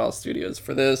with Smile Studios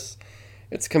for this.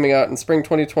 It's coming out in spring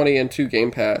 2020 into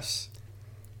Game Pass.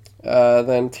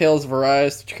 Then Tales of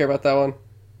Arise. Did you care about that one?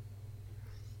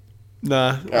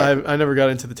 Nah, right. I never got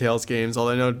into the Tales games,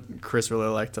 although I know Chris really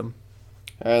liked them.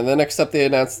 And then next up, they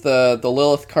announced the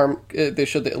Lilith they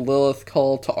showed the Lilith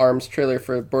Call to Arms trailer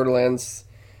for Borderlands,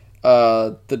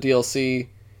 the DLC,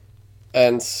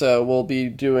 and so we'll be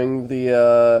doing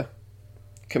the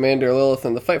Commander Lilith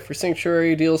and the Fight for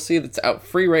Sanctuary DLC that's out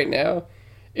free right now.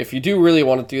 If you do really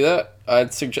want to do that,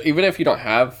 I'd suggest, even if you don't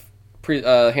have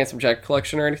Handsome Jack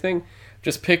collection or anything,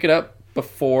 just pick it up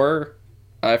before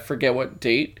I forget what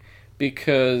date,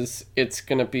 because it's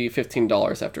gonna be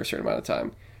 $15 after a certain amount of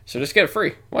time. So just get it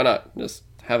free. Why not? Just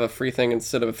have a free thing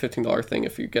instead of a $15 thing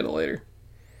if you get it later.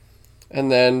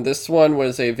 And then this one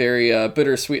was a very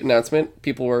bittersweet announcement.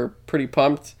 People were pretty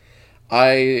pumped.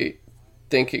 I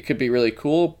think it could be really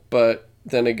cool, but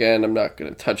then again, I'm not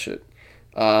going to touch it.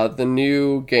 The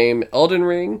new game Elden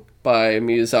Ring by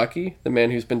Miyazaki, the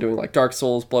man who's been doing like Dark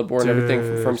Souls, Bloodborne,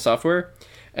 everything from Software.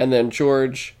 And then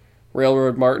George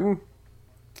Railroad Martin.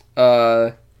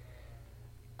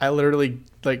 I literally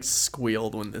like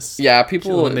squealed when this. Yeah,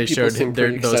 when they showed him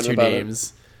those two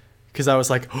names, because I was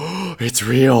like, "Oh, it's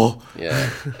real." Yeah,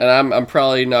 and I'm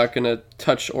probably not gonna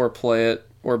touch or play it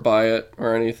or buy it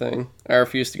or anything. I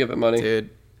refuse to give it money, dude.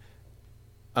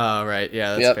 Oh, right,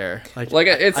 yeah, that's fair. Like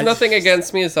it's nothing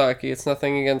against Miyazaki. It's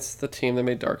nothing against the team that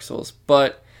made Dark Souls.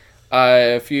 But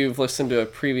if you've listened to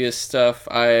previous stuff,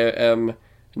 I am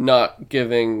not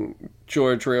giving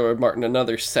George Railroad Martin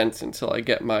another cent until I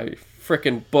get my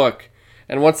frickin' book.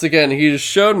 And once again, he just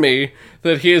showed me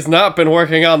that he has not been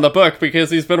working on the book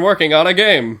because he's been working on a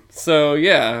game. So,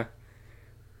 yeah.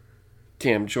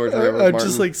 Damn, George Railroad Martin. I'm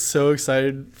just, like, so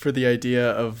excited for the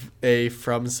idea of a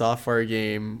From Software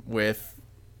game with,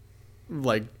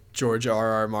 like, George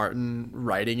R.R. Martin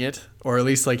writing it. Or at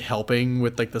least, like, helping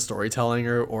with, like, the storytelling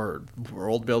or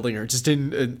world building, or just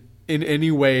in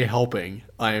any way helping.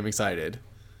 I am excited.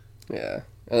 Yeah.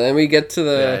 And then we get to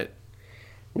the...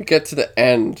 We get to the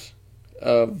end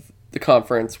of the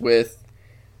conference with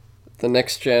the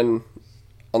next gen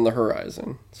on the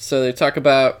horizon. So they talk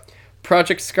about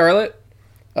Project Scarlet.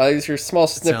 These are small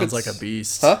snippets. It sounds like a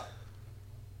beast. Huh?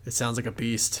 It sounds like a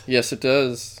beast. Yes, it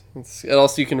does. And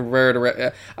also you can wear it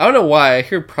around. I don't know why I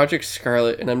hear Project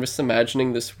Scarlet and I'm just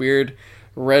imagining this weird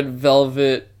red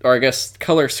velvet, or I guess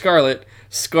color scarlet,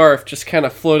 scarf just kind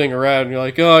of floating around. And you're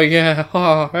like, oh yeah,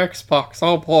 oh, Xbox,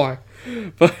 oh boy.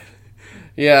 But...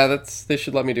 yeah, they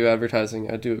should let me do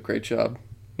advertising. I do a great job,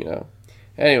 you know.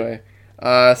 Anyway,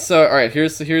 so all right,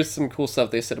 here's some cool stuff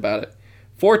they said about it.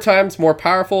 4 times more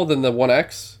powerful than the One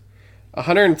X,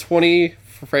 120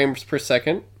 frames per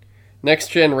second, next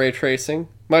gen ray tracing,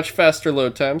 much faster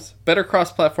load times, better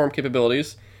cross-platform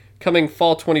capabilities, coming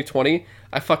fall 2020.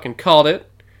 I fucking called it.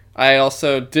 I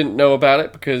also didn't know about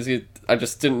it because I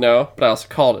just didn't know, but I also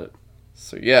called it.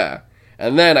 So yeah,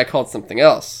 and then I called something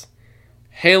else.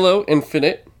 Halo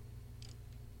Infinite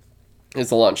is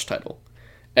the launch title,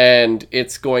 and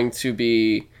it's going to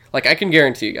be like, I can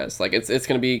guarantee you guys, like it's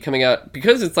going to be coming out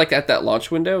because it's like at that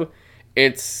launch window.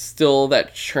 It's still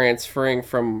that transferring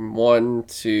from 1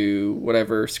 to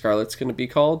whatever Scarlet's going to be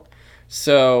called.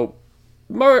 So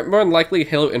more than likely,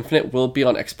 Halo Infinite will be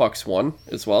on Xbox One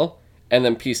as well, and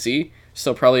then PC.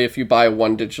 So probably if you buy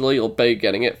one digitally, you'll be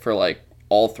getting it for like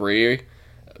all 3.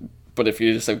 But if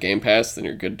you just have Game Pass, then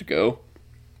you're good to go.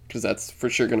 Because that's for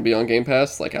sure going to be on Game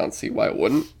Pass. Like, I don't see why it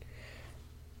wouldn't.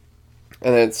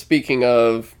 And then speaking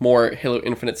of more Halo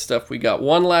Infinite stuff, we got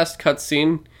one last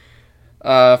cutscene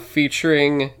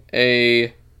featuring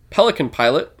a Pelican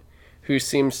pilot who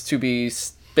seems to be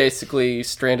basically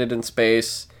stranded in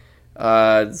space.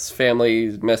 His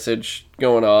family message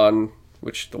going on,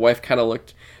 which the wife kind of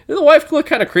looked... Did the wife look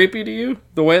kind of creepy to you?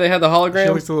 The way they had the hologram?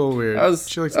 She looked a little weird. I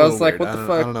was like, what the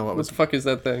fuck? I don't know what the fuck is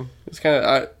that thing? It's kind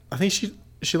of... I think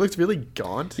she looked really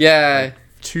gaunt. Yeah.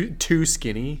 Like, too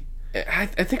skinny. I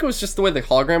think it was just the way the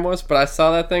hologram was, but I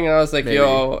saw that thing and I was like, Maybe.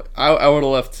 yo, I would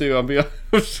have left too. I'll be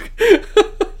honest.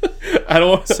 I don't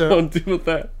want to deal with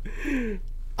that.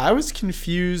 I was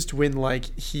confused when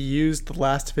like he used the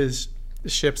last of his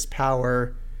ship's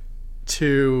power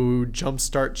to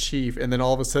jumpstart Chief, and then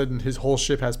all of a sudden his whole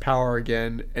ship has power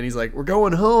again, and he's like, "We're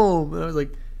going home." And I was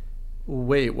like,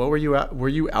 "Wait, what were you out? Were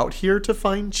you out here to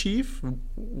find Chief?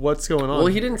 What's going on?" Well,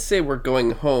 he didn't say we're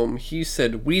going home. He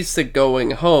said we said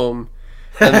going home,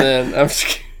 and then I'm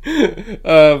just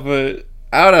but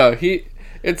I don't know.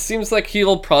 It seems like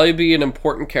he'll probably be an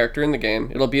important character in the game.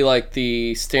 It'll be like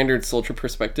the standard soldier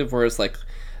perspective, whereas like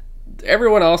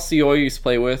everyone else you always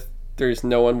play with, there's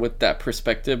no one with that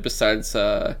perspective besides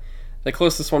the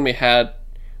closest one we had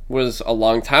was a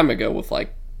long time ago with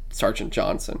like Sergeant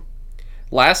Johnson.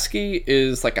 Lasky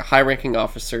is like a high-ranking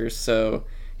officer, so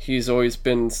he's always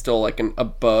been still like an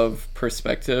above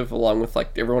perspective, along with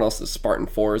like everyone else's Spartan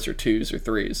 4s or 2s or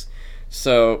 3s.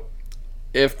 So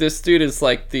if this dude is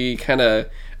like the kind of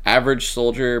average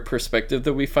soldier perspective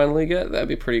that we finally get, that'd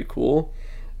be pretty cool.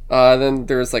 Then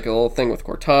there's like a little thing with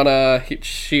Cortana.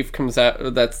 Chief comes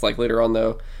out. That's like later on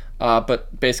though.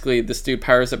 But basically, this dude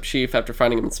powers up Chief after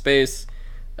finding him in space,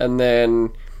 and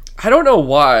then I don't know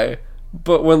why,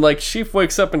 but when like Chief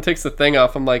wakes up and takes the thing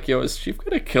off, I'm like, yo, is Chief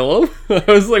gonna kill him?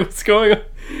 I was like, what's going on?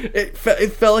 It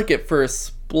felt like it for a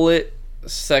split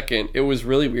second. It was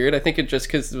really weird. I think it just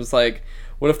because it was like,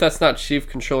 what if that's not Chief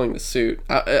controlling the suit?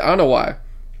 I don't know why.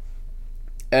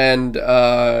 And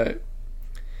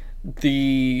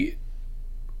the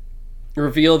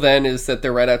reveal then is that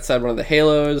they're right outside one of the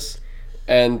halos,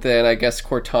 and then I guess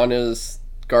Cortana's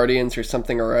guardians or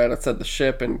something are right outside the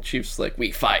ship, and Chief's like, we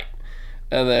fight.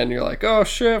 And then you're like, oh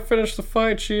shit, finish the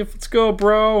fight, Chief, let's go,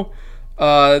 bro.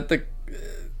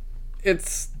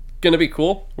 It's gonna be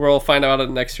cool. We'll find out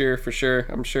it next year for sure,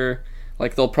 I'm sure.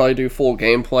 Like, they'll probably do full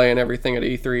gameplay and everything at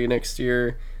E3 next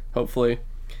year, hopefully.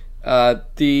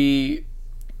 The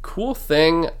cool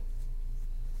thing,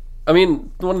 I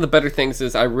mean, one of the better things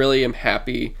is I really am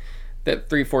happy that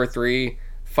 343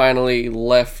 finally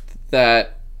left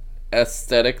that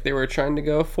aesthetic they were trying to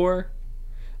go for.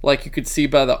 Like, you could see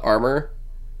by the armor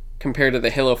compared to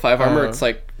the Halo 5 armor, it's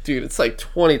like, dude, it's like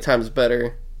 20 times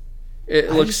better. I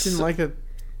just didn't like it.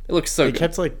 It looks so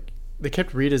good. They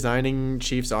kept redesigning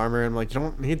Chief's armor, and I'm like, you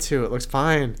don't need to. It looks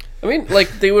fine. I mean,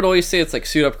 like, they would always say it's like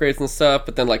suit upgrades and stuff,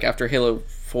 but then like after Halo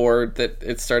 4, that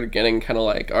it started getting kind of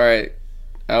like, all right,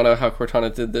 I don't know how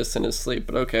Cortana did this in his sleep,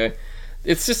 but okay.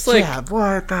 It's just like, yeah,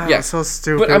 what? That was so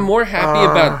stupid. But I'm more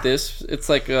happy about this. It's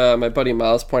like my buddy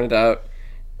Miles pointed out,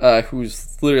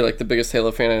 who's literally like the biggest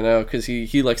Halo fan I know, because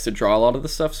he likes to draw a lot of the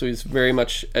stuff, so he's very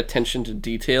much attention to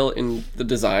detail in the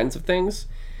designs of things.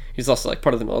 He's also like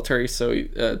part of the military, so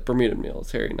Bermudan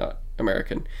military, not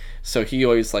American. So he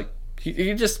always like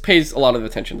he just pays a lot of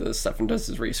attention to this stuff and does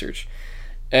his research.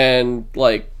 And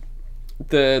like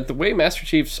the way Master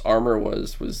Chief's armor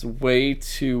was way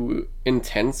too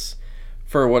intense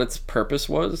for what its purpose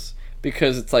was,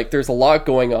 because it's like there's a lot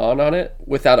going on it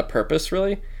without a purpose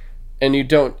really. And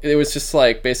it was just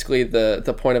like basically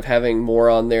the point of having more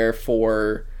on there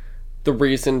for the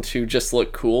reason to just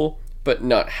look cool, but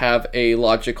not have a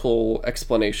logical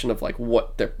explanation of like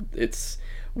what it's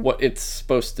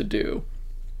supposed to do.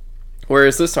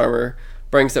 Whereas this armor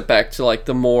brings it back to like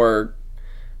the more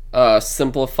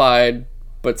simplified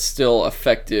but still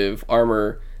effective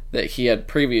armor that he had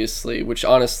previously, which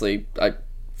honestly I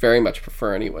very much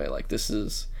prefer anyway. Like this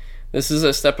is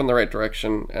a step in the right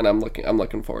direction, and I'm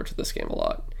looking forward to this game a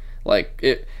lot. Like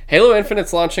Halo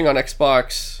Infinite's launching on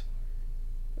Xbox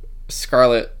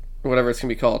Scarlet, whatever it's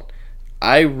gonna be called.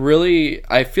 I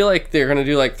feel like they're gonna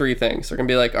do like three things. They're gonna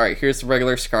be like, all right, here's the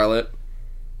regular Scarlet.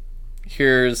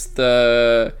 Here's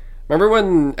remember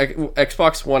when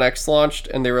Xbox One X launched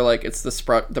and they were like, it's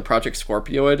the Project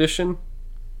Scorpio edition?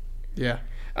 Yeah.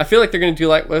 I feel like they're gonna do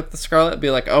like with the Scarlet, be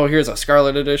like, oh, here's a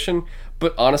Scarlet edition.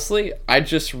 But honestly, I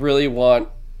just really want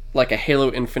like a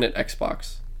Halo Infinite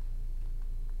Xbox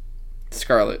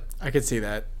Scarlet. I could see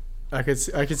that. I could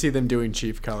see them doing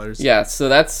Chief colors. Yeah, so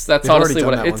that's honestly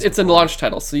what it's a launch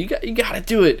title. So you got to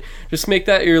do it. Just make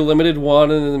that your limited one,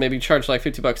 and then maybe charge like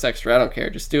 $50 extra. I don't care.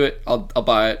 Just do it. I'll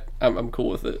buy it. I'm cool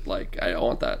with it. Like I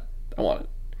want that. I want it.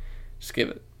 Just give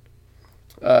it.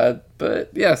 But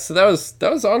yeah, so that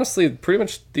was honestly pretty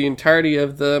much the entirety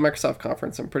of the Microsoft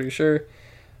conference, I'm pretty sure.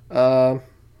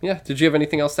 Yeah, did you have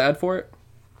anything else to add for it?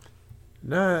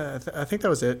 No, I think that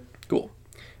was it. Cool.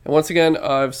 And once again,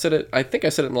 I've said it, I think I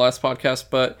said it in the last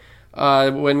podcast, but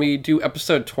when we do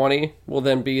episode 20, we'll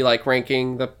then be like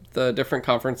ranking the different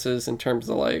conferences in terms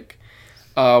of like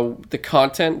the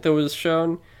content that was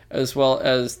shown, as well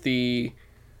as the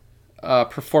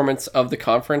performance of the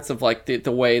conference, of like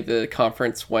the way the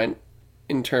conference went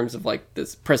in terms of like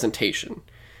this presentation.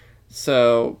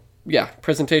 So yeah,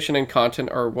 presentation and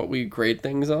content are what we grade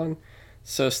things on.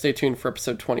 So stay tuned for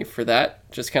episode 20 for that.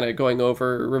 Just kind of going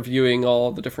over, reviewing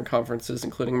all the different conferences,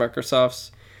 including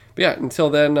Microsoft's. But yeah, until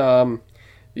then,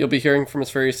 you'll be hearing from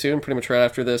us very soon. Pretty much right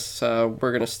after this, we're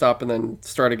going to stop and then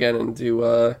start again and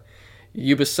do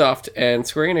Ubisoft and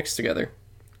Square Enix together.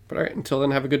 But all right, until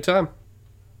then, have a good time.